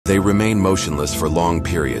They remain motionless for long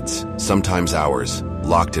periods, sometimes hours,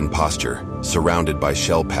 locked in posture, surrounded by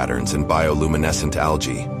shell patterns and bioluminescent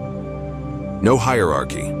algae. No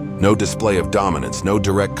hierarchy, no display of dominance, no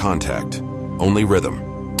direct contact, only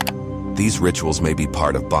rhythm. These rituals may be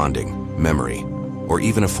part of bonding, memory, or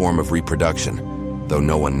even a form of reproduction, though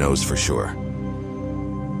no one knows for sure.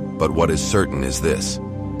 But what is certain is this: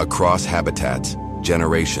 across habitats,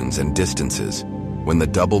 generations, and distances, when the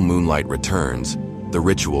double moonlight returns, the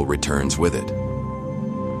ritual returns with it.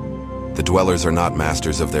 The dwellers are not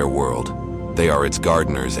masters of their world. They are its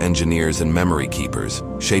gardeners, engineers, and memory keepers,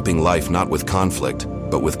 shaping life not with conflict,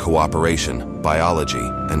 but with cooperation, biology,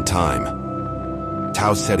 and time.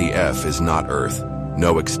 Tau Ceti F is not Earth.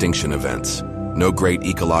 No extinction events. No great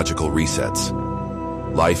ecological resets.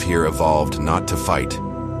 Life here evolved not to fight,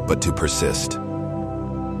 but to persist.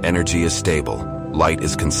 Energy is stable. Light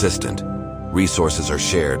is consistent. Resources are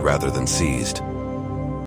shared rather than seized.